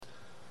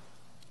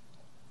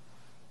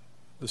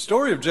The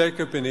story of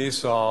Jacob and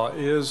Esau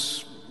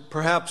is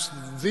perhaps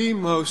the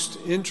most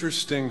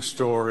interesting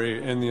story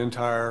in the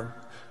entire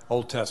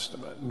Old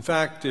Testament. In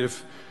fact,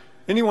 if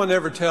anyone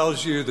ever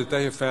tells you that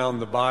they have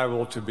found the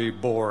Bible to be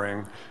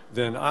boring,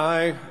 then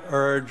I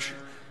urge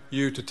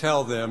you to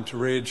tell them to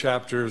read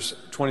chapters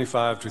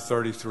 25 to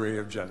 33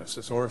 of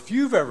Genesis. Or if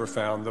you've ever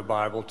found the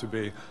Bible to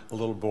be a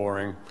little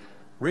boring,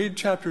 read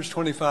chapters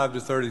 25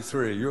 to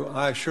 33.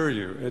 I assure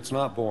you, it's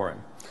not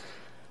boring.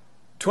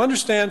 To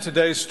understand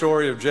today's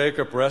story of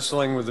Jacob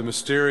wrestling with the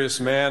mysterious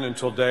man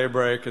until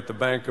daybreak at the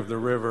bank of the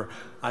river,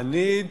 I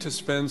need to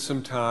spend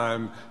some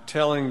time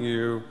telling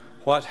you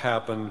what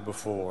happened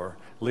before,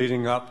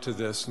 leading up to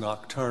this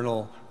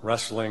nocturnal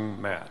wrestling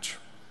match.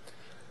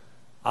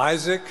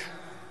 Isaac,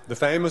 the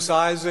famous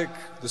Isaac,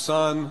 the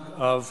son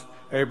of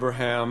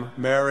Abraham,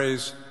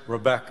 marries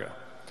Rebekah.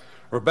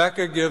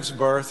 Rebekah gives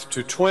birth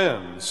to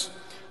twins.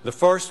 The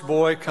first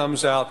boy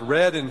comes out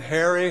red and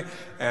hairy,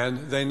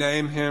 and they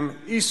name him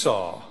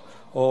Esau,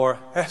 or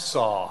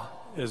Esau,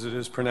 as it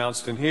is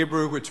pronounced in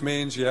Hebrew, which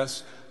means,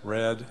 yes,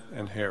 red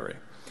and hairy.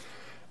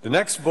 The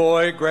next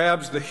boy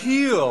grabs the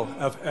heel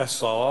of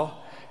Esau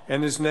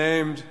and is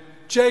named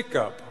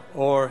Jacob,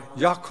 or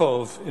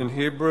Yaakov in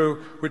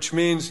Hebrew, which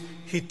means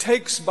he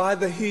takes by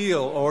the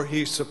heel, or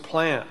he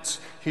supplants,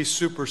 he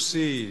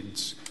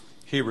supersedes,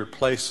 he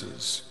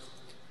replaces.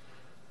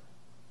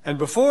 And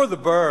before the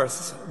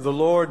birth, the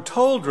Lord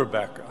told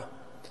Rebekah,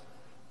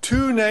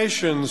 "2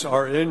 nations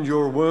are in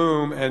your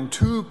womb, and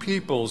 2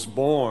 peoples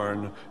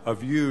born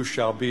of you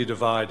shall be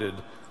divided.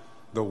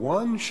 The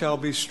one shall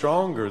be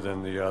stronger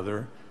than the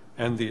other,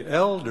 and the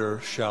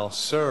elder shall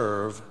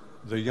serve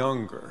the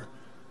younger."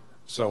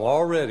 So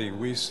already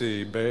we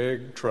see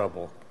big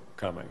trouble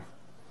coming.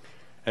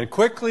 And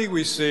quickly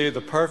we see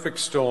the perfect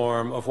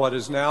storm of what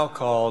is now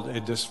called a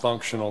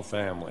dysfunctional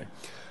family.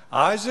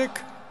 Isaac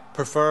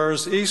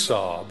prefers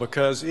Esau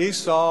because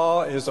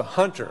Esau is a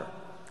hunter.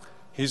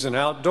 He's an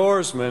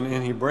outdoorsman,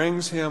 and he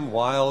brings him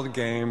wild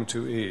game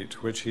to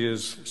eat, which he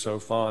is so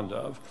fond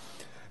of.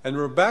 And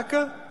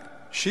Rebekah,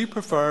 she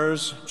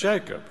prefers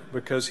Jacob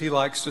because he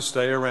likes to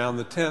stay around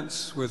the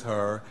tents with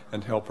her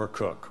and help her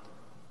cook.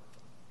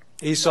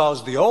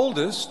 Esau's the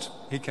oldest.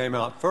 He came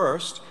out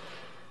first.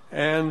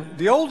 And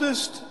the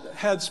oldest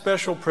had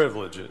special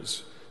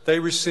privileges. They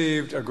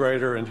received a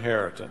greater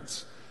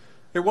inheritance.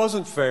 It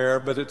wasn't fair,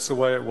 but it's the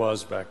way it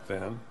was back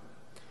then.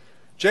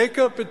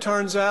 Jacob, it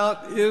turns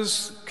out,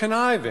 is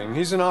conniving.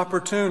 He's an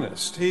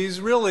opportunist.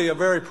 He's really a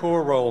very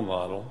poor role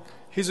model.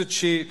 He's a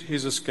cheat.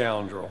 He's a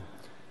scoundrel.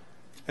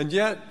 And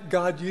yet,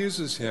 God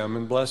uses him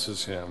and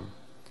blesses him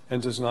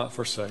and does not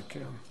forsake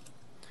him.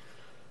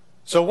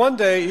 So one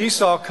day,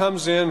 Esau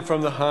comes in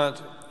from the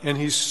hunt, and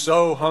he's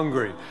so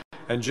hungry.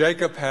 And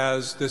Jacob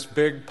has this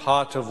big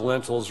pot of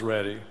lentils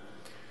ready.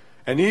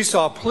 And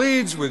Esau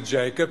pleads with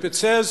Jacob. It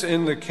says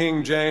in the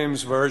King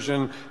James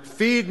Version,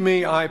 "Feed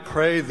me, I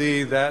pray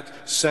thee,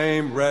 that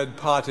same red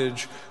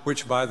pottage,"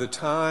 which by the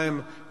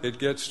time it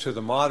gets to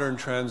the modern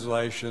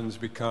translations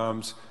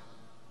becomes,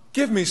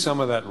 "Give me some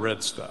of that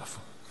red stuff."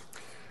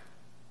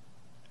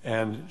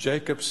 And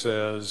Jacob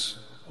says,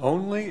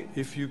 "Only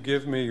if you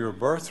give me your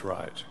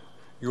birthright,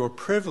 your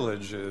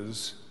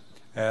privileges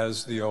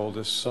as the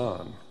oldest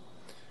son."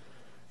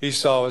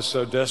 Esau is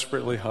so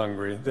desperately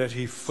hungry that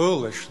he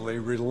foolishly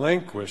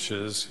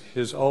relinquishes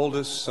his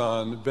oldest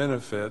son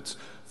benefits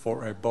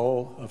for a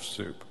bowl of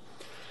soup.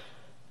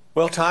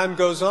 Well, time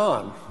goes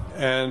on,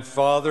 and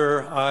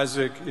Father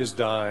Isaac is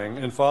dying,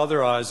 and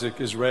Father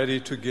Isaac is ready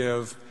to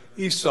give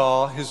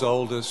Esau, his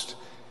oldest,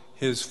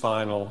 his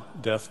final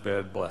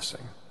deathbed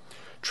blessing,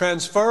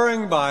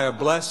 transferring by a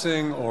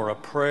blessing or a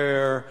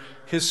prayer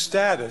his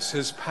status,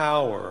 his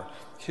power,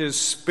 his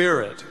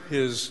spirit,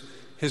 his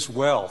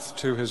wealth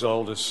to his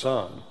oldest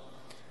son.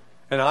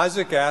 And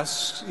Isaac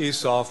asks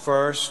Esau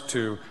first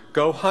to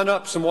go hunt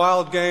up some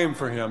wild game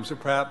for him, so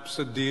perhaps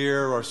a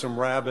deer or some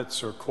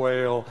rabbits or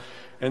quail,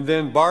 and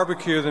then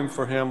barbecue them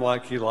for him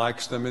like he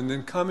likes them, and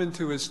then come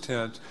into his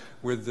tent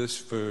with this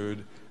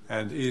food,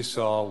 and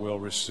Esau will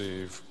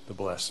receive the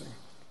blessing.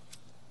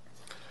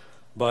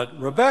 But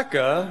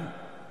Rebekah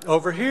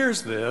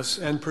overhears this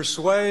and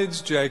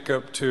persuades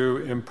Jacob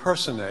to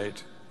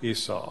impersonate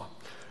Esau.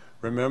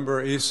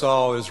 Remember,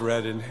 Esau is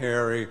red and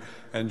hairy,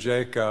 and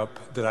Jacob,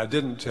 that I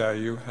didn't tell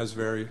you, has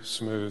very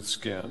smooth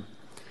skin.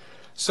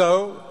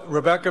 So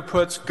Rebekah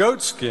puts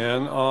goat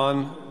skin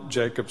on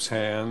Jacob's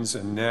hands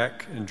and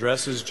neck and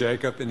dresses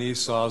Jacob in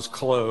Esau's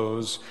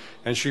clothes,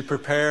 and she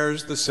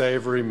prepares the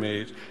savory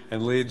meat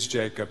and leads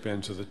Jacob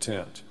into the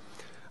tent.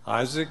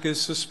 Isaac is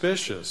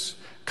suspicious.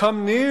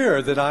 "Come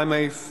near that I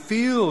may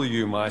feel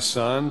you, my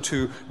son,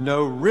 to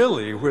know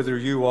really whether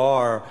you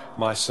are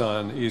my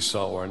son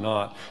Esau or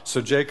not."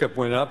 So Jacob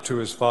went up to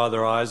his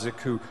father Isaac,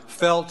 who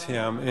felt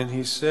him, and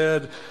he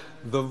said,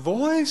 "The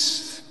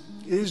voice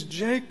is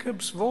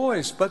Jacob's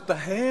voice, but the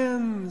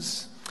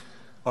hands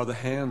are the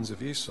hands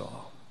of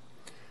Esau."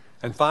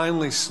 And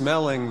finally,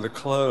 smelling the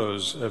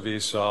clothes of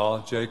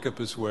Esau Jacob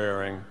is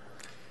wearing,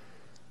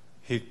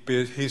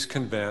 he's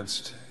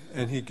convinced,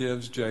 and he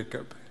gives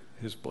Jacob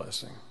his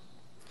blessing.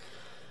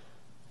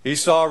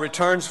 Esau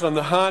returns from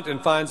the hunt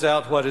and finds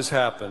out what has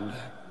happened.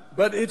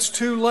 But it's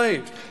too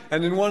late.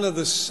 And in one of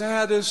the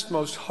saddest,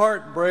 most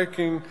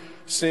heartbreaking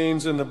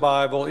scenes in the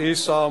Bible,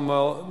 Esau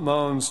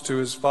moans to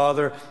his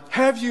father,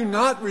 "Have you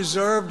not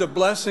reserved a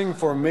blessing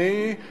for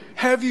me?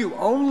 Have you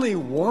only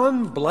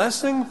one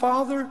blessing,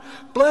 Father?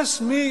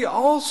 Bless me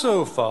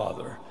also,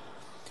 Father."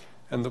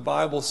 And the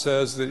Bible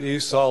says that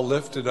Esau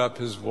lifted up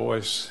his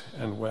voice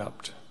and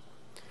wept.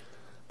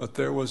 But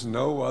there was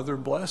no other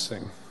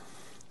blessing.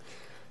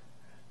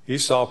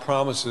 Esau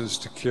promises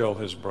to kill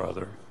his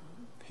brother.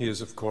 He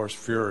is, of course,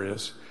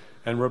 furious.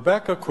 And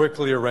Rebekah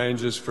quickly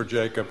arranges for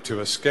Jacob to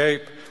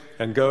escape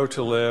and go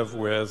to live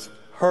with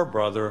her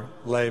brother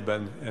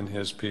Laban and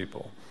his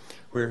people,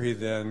 where he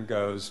then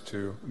goes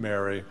to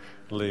marry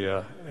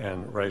Leah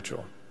and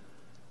Rachel.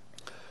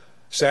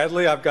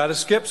 Sadly, I've got to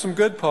skip some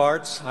good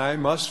parts. I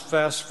must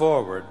fast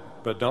forward.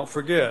 But don't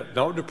forget,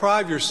 don't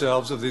deprive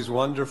yourselves of these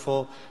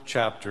wonderful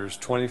chapters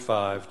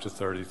 25 to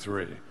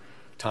 33.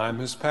 Time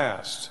has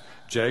passed.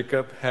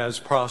 Jacob has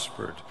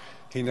prospered.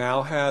 He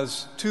now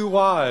has 2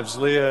 wives,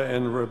 Leah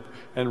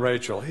and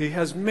Rachel. He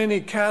has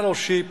many cattle,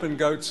 sheep, and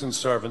goats and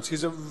servants.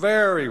 He's a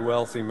very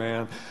wealthy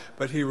man,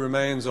 but he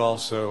remains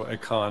also a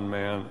con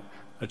man,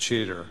 a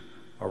cheater,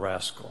 a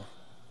rascal.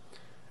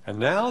 And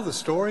now the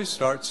story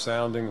starts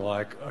sounding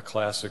like a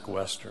classic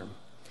Western.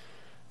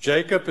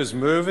 Jacob is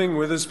moving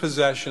with his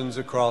possessions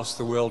across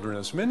the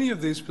wilderness. Many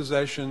of these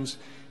possessions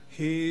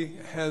he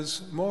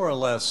has more or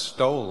less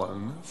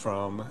stolen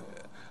from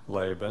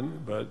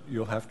Laban, but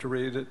you'll have to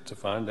read it to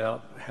find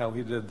out how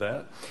he did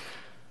that.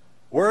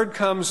 Word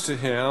comes to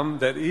him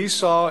that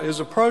Esau is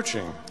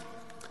approaching,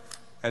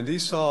 and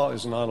Esau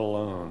is not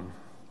alone.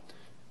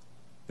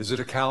 Is it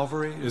a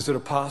cavalry? Is it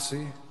a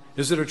posse?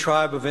 Is it a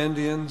tribe of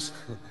Indians?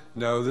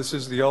 No, this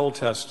is the Old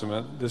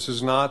Testament. This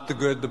is not the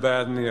good, the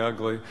bad, and the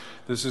ugly.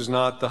 This is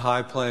not the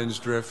High Plains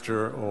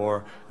Drifter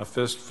or a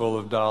fistful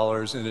of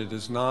dollars, and it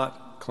is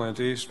not Clint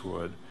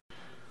Eastwood.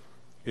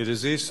 It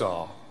is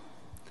Esau.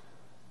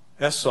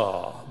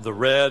 Esau, the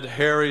red,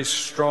 hairy,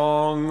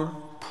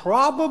 strong,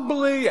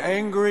 probably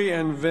angry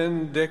and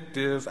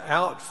vindictive,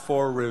 out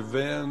for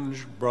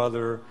revenge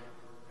brother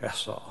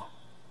Esau.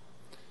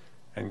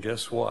 And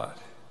guess what?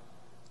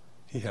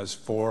 He has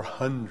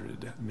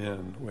 400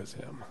 men with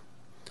him.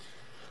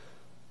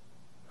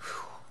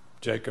 Whew.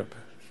 Jacob,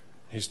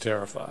 he's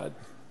terrified.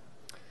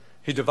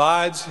 He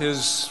divides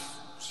his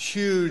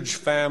huge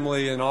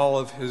family and all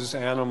of his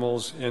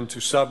animals into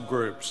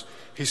subgroups.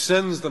 He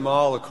sends them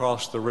all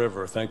across the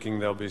river, thinking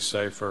they'll be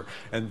safer.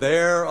 And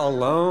there,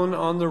 alone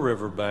on the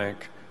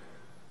riverbank,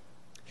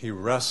 he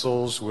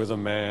wrestles with a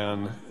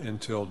man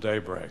until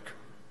daybreak.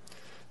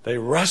 They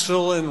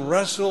wrestle and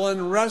wrestle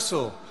and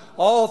wrestle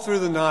all through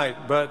the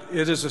night, but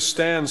it is a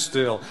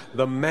standstill.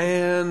 The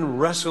man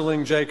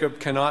wrestling Jacob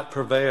cannot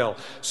prevail.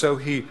 So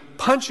he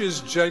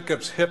punches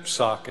Jacob's hip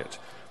socket,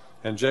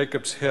 and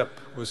Jacob's hip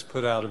was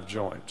put out of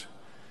joint.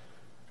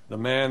 The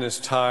man is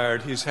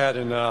tired. He's had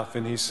enough,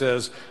 and he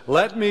says,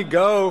 "Let me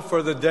go,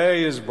 for the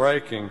day is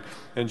breaking."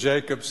 And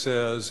Jacob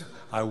says,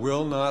 "I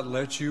will not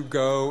let you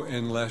go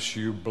unless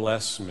you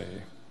bless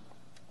me."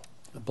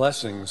 The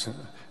blessings,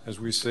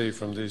 as we see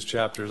from these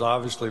chapters,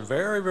 obviously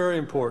very, very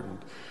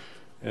important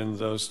in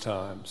those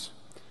times.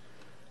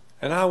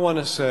 And I want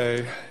to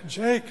say,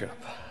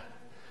 Jacob,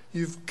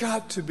 you've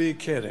got to be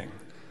kidding.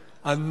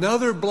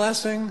 Another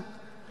blessing?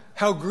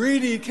 How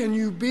greedy can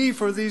you be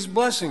for these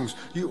blessings?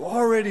 You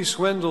already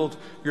swindled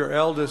your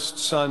eldest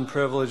son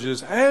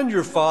privileges and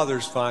your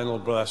father's final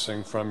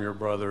blessing from your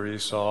brother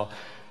Esau.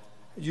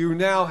 You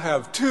now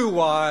have 2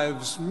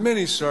 wives,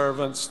 many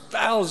servants,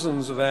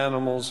 thousands of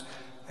animals,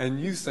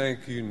 and you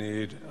think you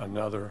need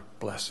another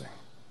blessing.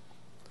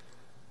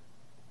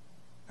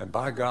 And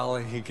by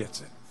golly, he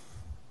gets it.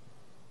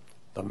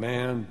 The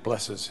man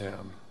blesses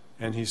him,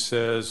 and he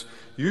says,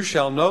 "You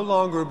shall no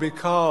longer be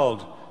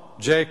called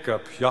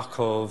Jacob,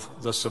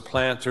 Yaakov, the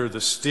supplanter, the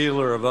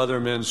stealer of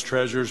other men's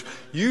treasures.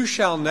 You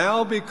shall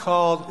now be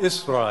called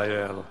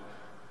Israel,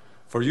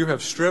 for you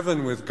have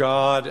striven with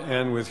God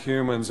and with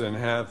humans and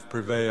have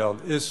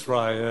prevailed.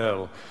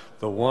 Israel,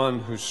 the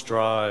one who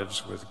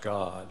strives with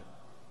God."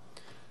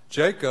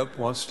 Jacob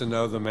wants to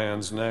know the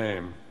man's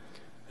name,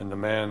 and the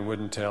man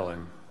wouldn't tell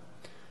him.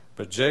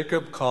 But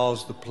Jacob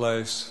calls the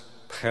place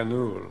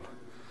Penuel,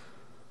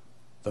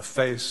 the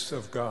face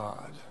of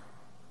God.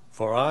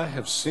 For I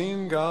have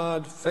seen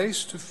God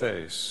face to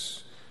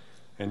face,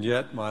 and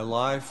yet my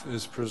life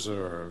is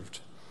preserved.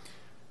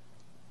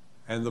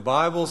 And the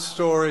Bible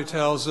story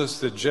tells us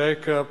that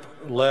Jacob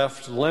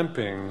left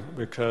limping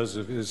because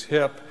of his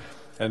hip.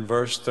 And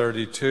verse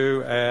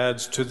 32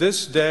 adds, "To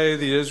this day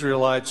the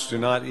Israelites do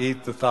not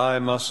eat the thigh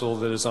muscle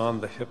that is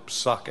on the hip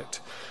socket,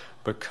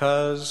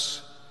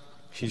 because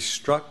he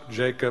struck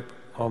Jacob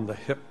on the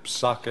hip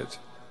socket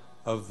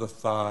of the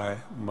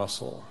thigh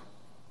muscle."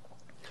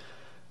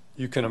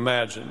 You can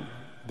imagine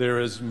there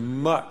is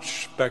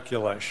much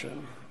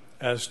speculation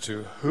as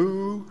to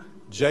who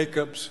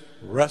Jacob's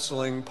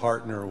wrestling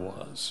partner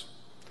was.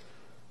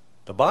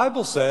 The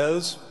Bible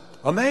says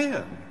a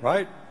man,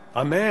 right?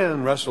 A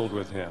man wrestled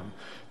with him.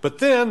 But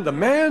then the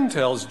man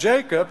tells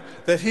Jacob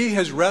that he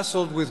has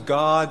wrestled with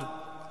God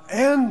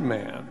and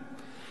man.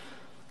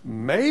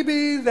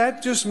 Maybe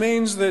that just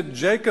means that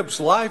Jacob's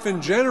life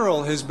in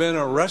general has been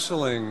a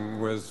wrestling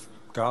with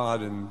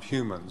God and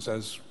humans,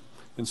 as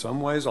in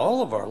some ways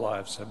all of our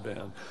lives have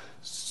been.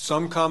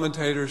 Some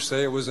commentators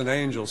say it was an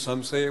angel.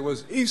 Some say it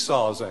was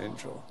Esau's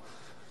angel.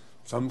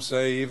 Some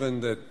say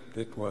even that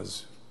it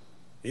was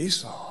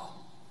Esau.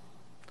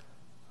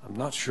 I'm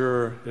not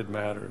sure it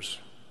matters.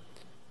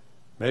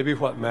 Maybe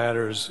what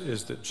matters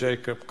is that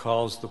Jacob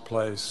calls the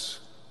place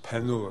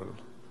Penuel,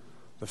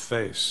 the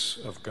face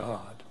of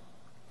God.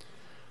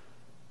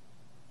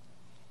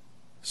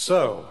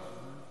 So,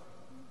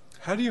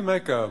 how do you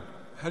make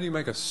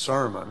a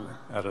sermon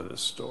out of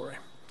this story?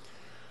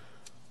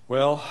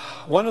 Well,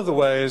 one of the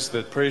ways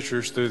that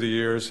preachers through the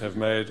years have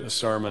made a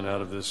sermon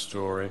out of this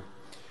story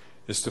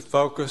is to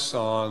focus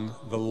on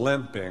the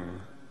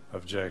limping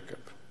of Jacob.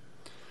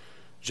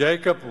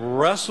 Jacob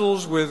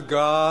wrestles with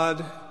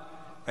God,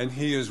 and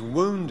he is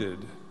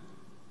wounded.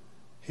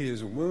 He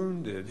is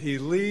wounded. He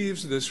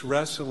leaves this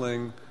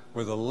wrestling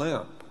with a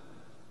limp,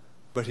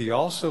 but he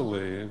also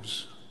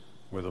leaves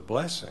with a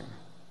blessing.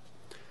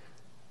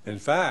 In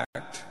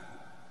fact,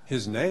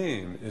 his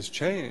name is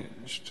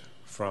changed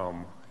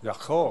from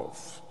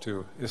Yaakov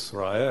to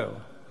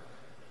Israel.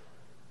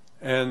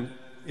 And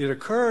it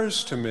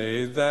occurs to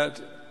me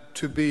that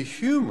to be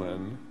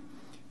human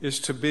is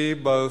to be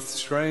both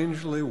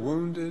strangely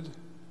wounded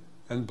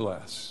and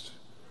blessed.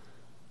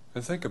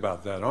 And think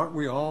about that. Aren't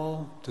we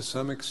all, to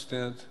some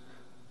extent,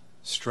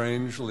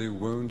 strangely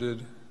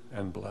wounded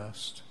and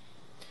blessed?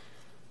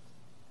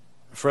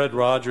 Fred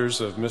Rogers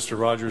of Mr.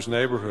 Rogers'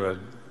 Neighborhood,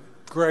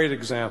 great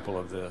example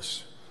of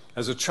this.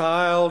 As a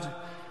child,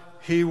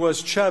 he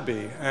was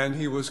chubby and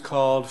he was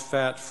called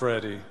Fat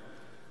Freddy.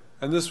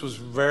 And this was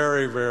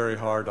very, very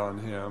hard on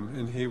him.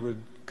 And he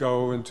would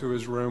go into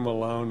his room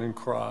alone and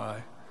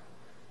cry.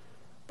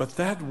 But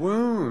that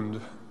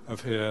wound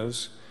of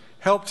his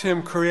helped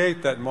him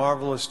create that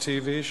marvelous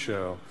TV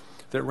show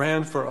that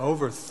ran for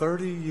over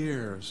 30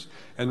 years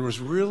and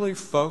was really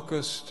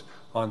focused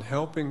on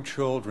helping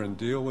children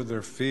deal with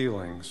their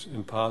feelings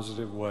in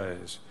positive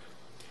ways.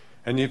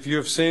 And if you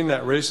have seen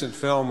that recent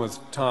film with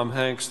Tom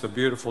Hanks, The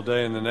Beautiful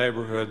Day in the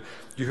Neighborhood,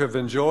 you have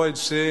enjoyed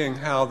seeing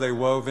how they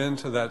wove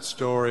into that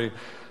story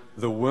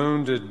the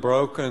wounded,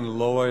 broken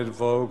Lloyd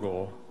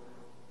Vogel,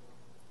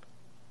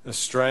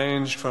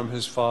 estranged from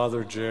his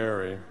father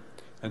Jerry,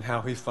 and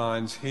how he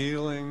finds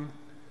healing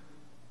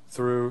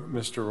through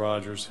Mr.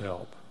 Rogers'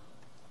 help.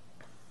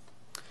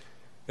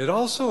 It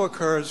also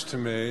occurs to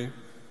me,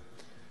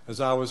 as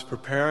I was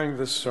preparing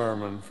this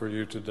sermon for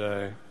you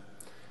today,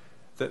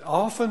 that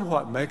often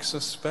what makes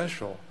us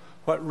special,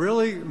 what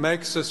really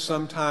makes us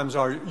sometimes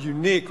our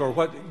unique, or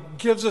what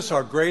gives us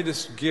our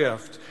greatest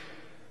gift,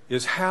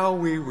 is how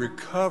we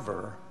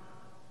recover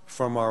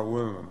from our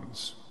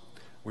wounds.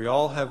 We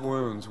all have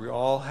wounds. We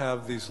all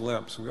have these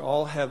limps. We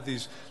all have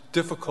these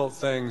difficult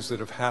things that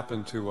have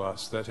happened to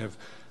us, that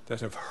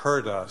have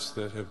hurt us,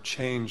 that have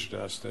changed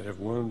us, that have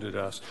wounded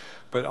us,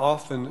 but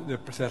often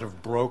that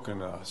have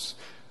broken us.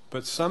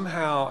 But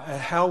somehow,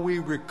 how we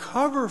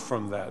recover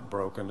from that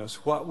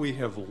brokenness, what we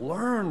have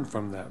learned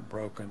from that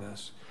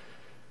brokenness,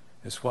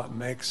 is what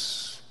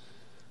makes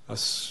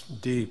us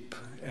deep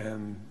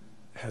and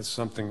has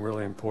something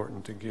really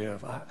important to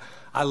give.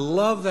 I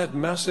love that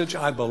message.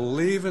 I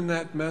believe in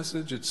that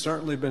message. It's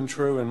certainly been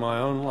true in my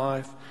own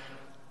life.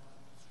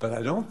 But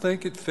I don't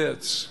think it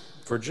fits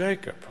for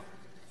Jacob,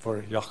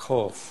 for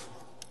Yaakov,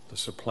 the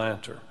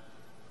supplanter.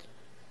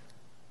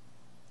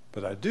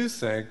 But I do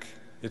think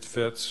it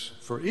fits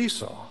for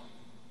Esau.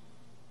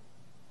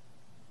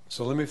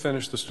 So let me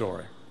finish the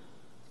story.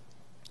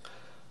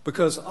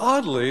 Because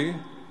oddly,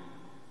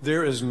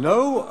 there is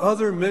no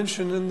other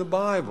mention in the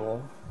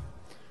Bible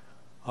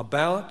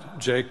about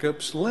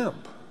Jacob's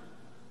limp.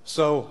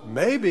 So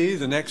maybe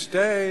the next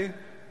day,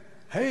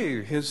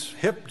 hey, his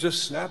hip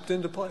just snapped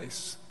into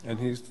place and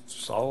he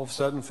all of a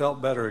sudden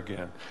felt better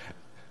again.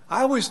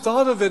 I always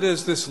thought of it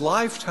as this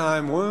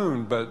lifetime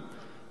wound, but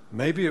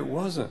maybe it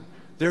wasn't.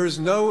 There is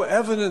no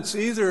evidence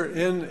either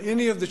in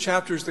any of the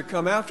chapters that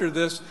come after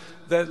this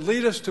that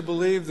lead us to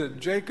believe that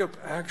Jacob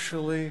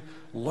actually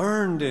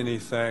learned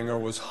anything or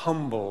was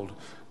humbled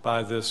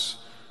by this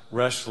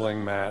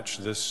wrestling match,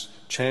 this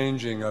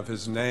changing of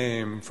his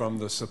name from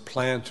the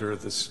supplanter,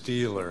 the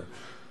stealer,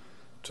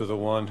 to the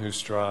one who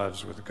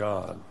strives with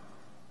God.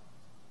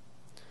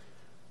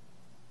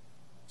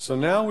 So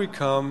now we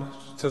come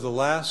to the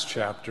last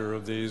chapter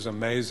of these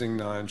amazing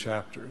 9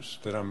 chapters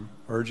that I'm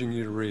urging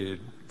you to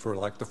read for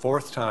like the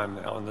 4th time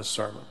now in this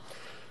sermon.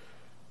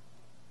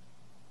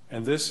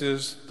 And this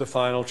is the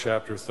final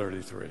chapter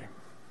 33.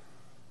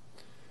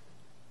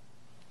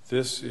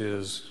 This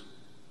is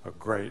a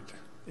great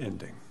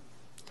ending.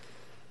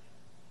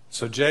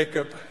 So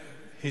Jacob,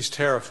 he's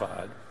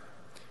terrified.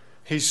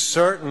 He's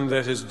certain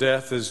that his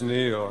death is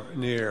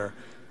near.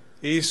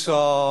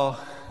 Esau,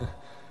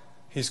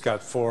 he's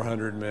got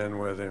 400 men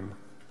with him.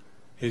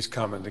 He's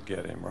coming to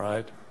get him,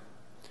 right?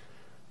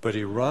 But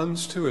he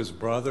runs to his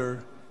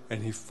brother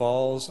and he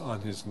falls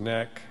on his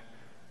neck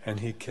and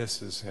he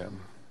kisses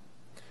him.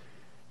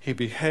 He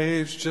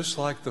behaves just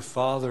like the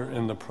father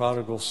in the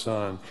prodigal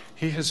son.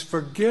 He has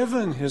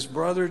forgiven his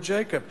brother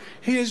Jacob.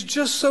 He is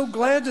just so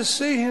glad to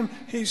see him.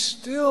 He's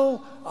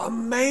still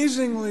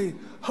amazingly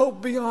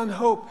hope beyond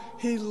hope.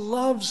 He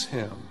loves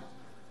him.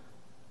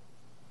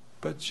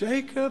 But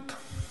Jacob,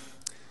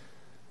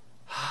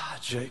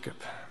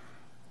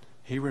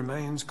 he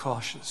remains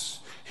cautious.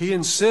 He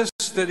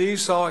insists that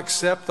Esau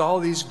accept all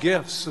these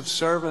gifts of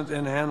servant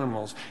and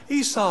animals.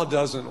 Esau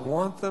doesn't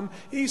want them.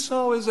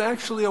 Esau is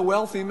actually a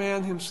wealthy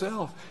man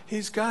himself.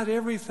 He's got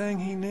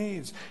everything he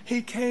needs.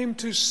 He came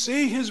to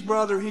see his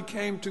brother. He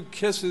came to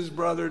kiss his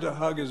brother, to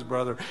hug his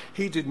brother.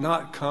 He did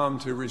not come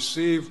to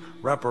receive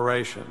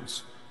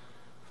reparations.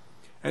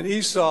 And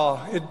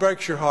Esau, it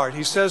breaks your heart.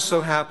 He says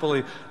so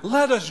happily,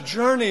 "Let us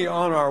journey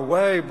on our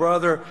way,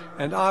 brother,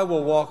 and I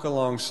will walk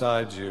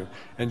alongside you."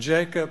 And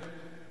Jacob,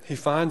 he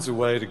finds a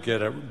way to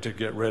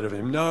get rid of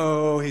him.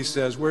 "No," he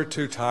says, "we're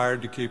too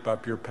tired to keep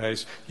up your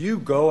pace. You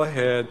go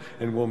ahead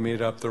and we'll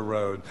meet up the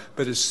road."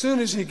 But as soon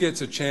as he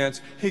gets a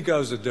chance, he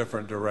goes a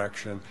different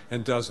direction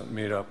and doesn't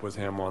meet up with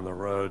him on the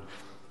road,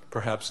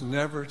 perhaps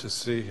never to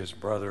see his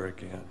brother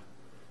again.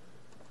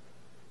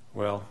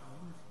 Well,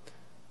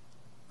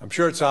 I'm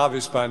sure it's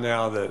obvious by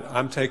now that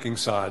I'm taking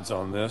sides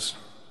on this.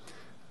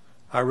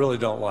 I really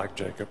don't like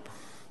Jacob.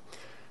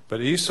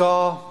 But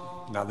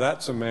Esau, now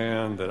that's a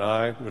man that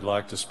I would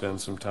like to spend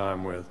some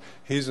time with.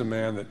 He's a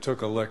man that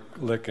took a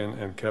licking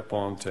and kept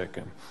on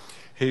ticking.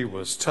 He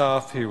was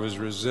tough, he was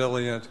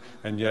resilient,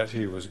 and yet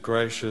he was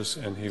gracious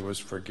and he was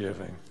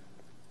forgiving.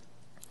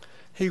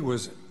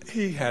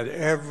 He had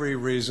every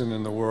reason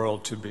in the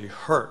world to be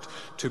hurt,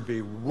 to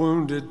be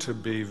wounded, to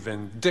be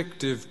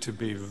vindictive, to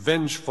be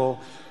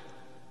vengeful.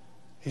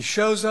 He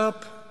shows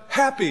up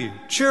happy,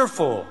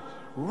 cheerful,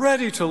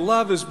 ready to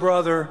love his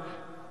brother,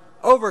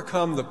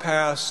 overcome the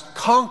past,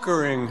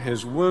 conquering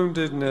his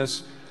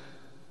woundedness,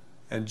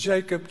 and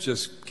Jacob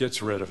just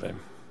gets rid of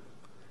him.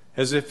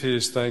 As if he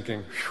is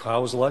thinking, I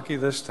was lucky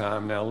this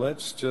time, now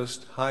let's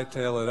just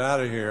hightail it out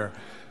of here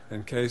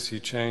in case he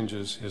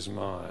changes his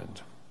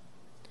mind.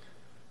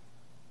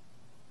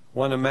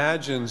 One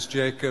imagines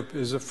Jacob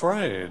is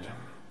afraid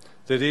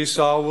that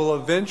Esau will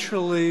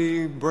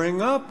eventually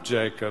bring up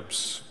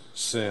Jacob's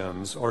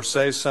sins or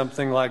say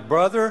something like,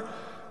 "Brother,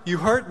 you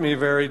hurt me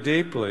very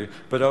deeply,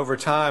 but over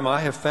time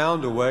I have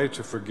found a way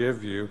to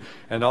forgive you,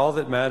 and all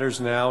that matters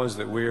now is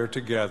that we are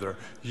together.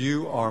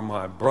 You are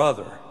my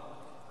brother.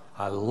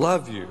 I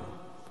love you.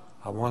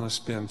 I want to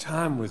spend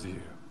time with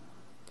you."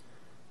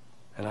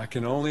 And I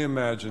can only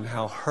imagine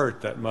how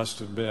hurt that must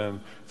have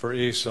been for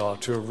Esau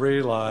to have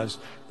realized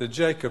that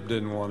Jacob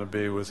didn't want to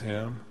be with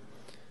him.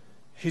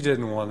 He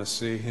didn't want to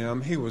see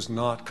him. He was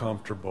not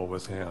comfortable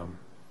with him.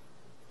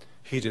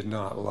 He did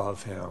not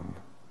love him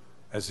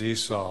as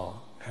Esau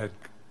had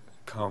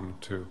come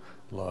to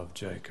love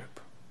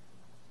Jacob.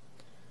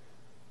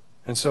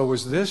 And so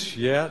was this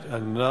yet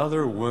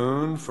another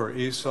wound for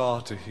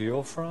Esau to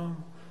heal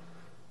from?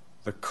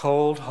 The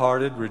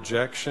cold-hearted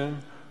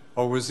rejection?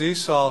 Or was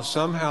Esau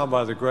somehow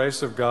by the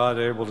grace of God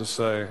able to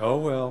say, "Oh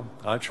well,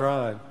 I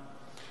tried,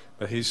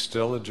 but he's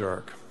still a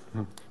jerk.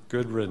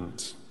 Good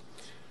riddance."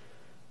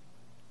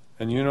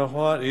 And you know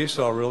what?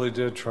 Esau really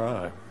did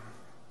try.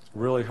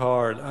 Really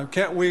hard.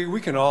 Can't we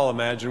can all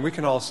imagine, we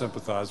can all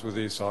sympathize with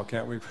Esau,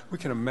 can't we? We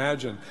can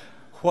imagine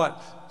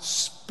what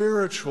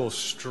spiritual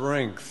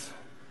strength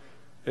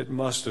it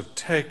must have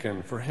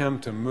taken for him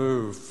to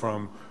move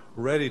from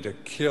ready to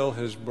kill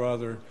his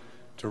brother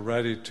to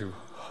ready to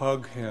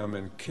hug him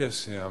and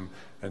kiss him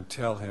and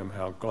tell him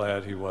how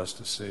glad he was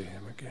to see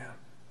him again.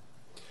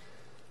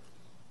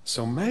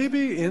 So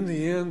maybe in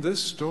the end,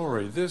 this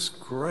story, this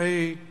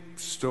great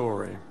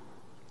story,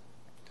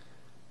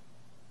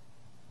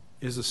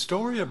 is a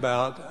story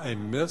about a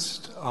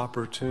missed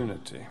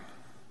opportunity.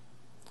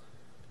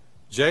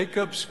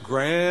 Jacob's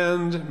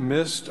grand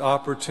missed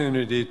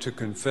opportunity to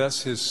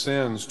confess his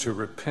sins, to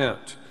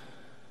repent,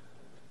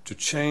 to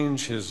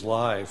change his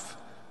life,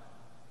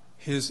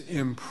 his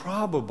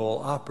improbable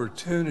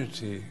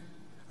opportunity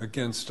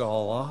against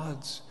all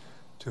odds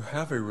to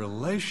have a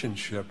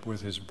relationship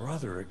with his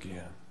brother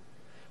again,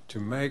 to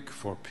make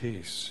for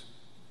peace.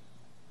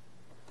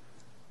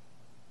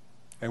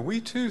 And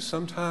we too,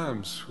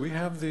 sometimes, we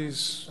have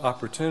these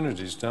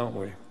opportunities, don't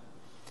we?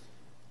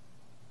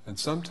 And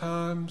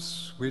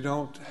sometimes we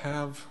don't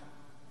have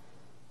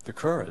the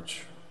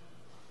courage.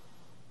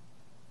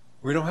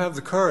 We don't have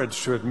the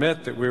courage to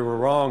admit that we were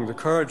wrong, the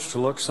courage to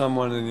look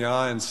someone in the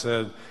eye and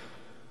say,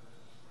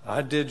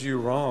 "I did you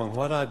wrong.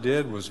 What I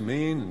did was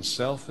mean and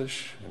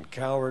selfish and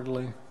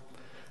cowardly,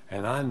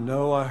 and I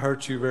know I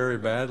hurt you very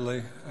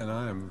badly, and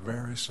I am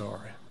very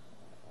sorry."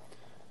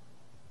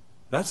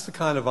 That's the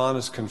kind of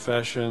honest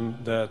confession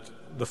that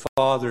the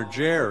father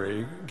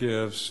Jerry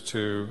gives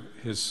to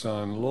his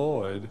son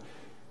Lloyd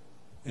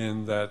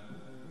in that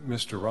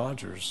Mr.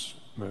 Rogers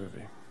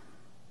movie.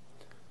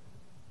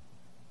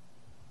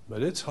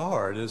 But it's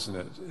hard, isn't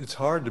it? It's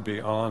hard to be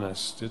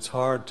honest. It's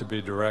hard to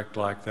be direct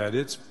like that.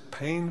 It's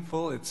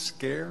painful. It's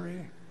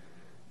scary.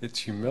 It's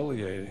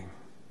humiliating,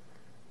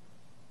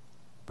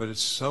 but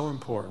it's so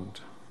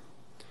important.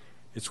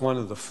 It's one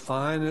of the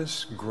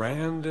finest,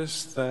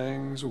 grandest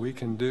things we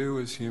can do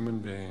as human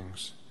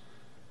beings.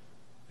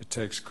 It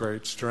takes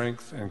great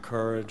strength and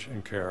courage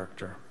and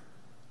character.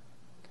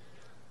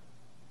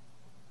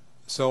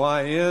 So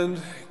I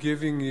end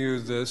giving you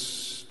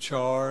this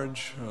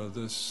charge,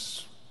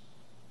 this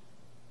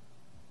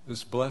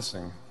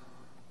blessing.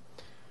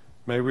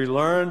 May we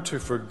learn to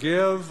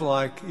forgive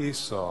like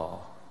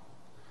Esau,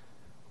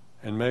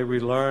 and may we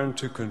learn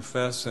to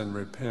confess and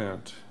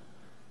repent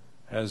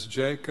as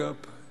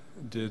Jacob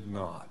did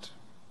not.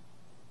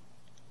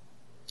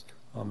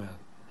 Amen.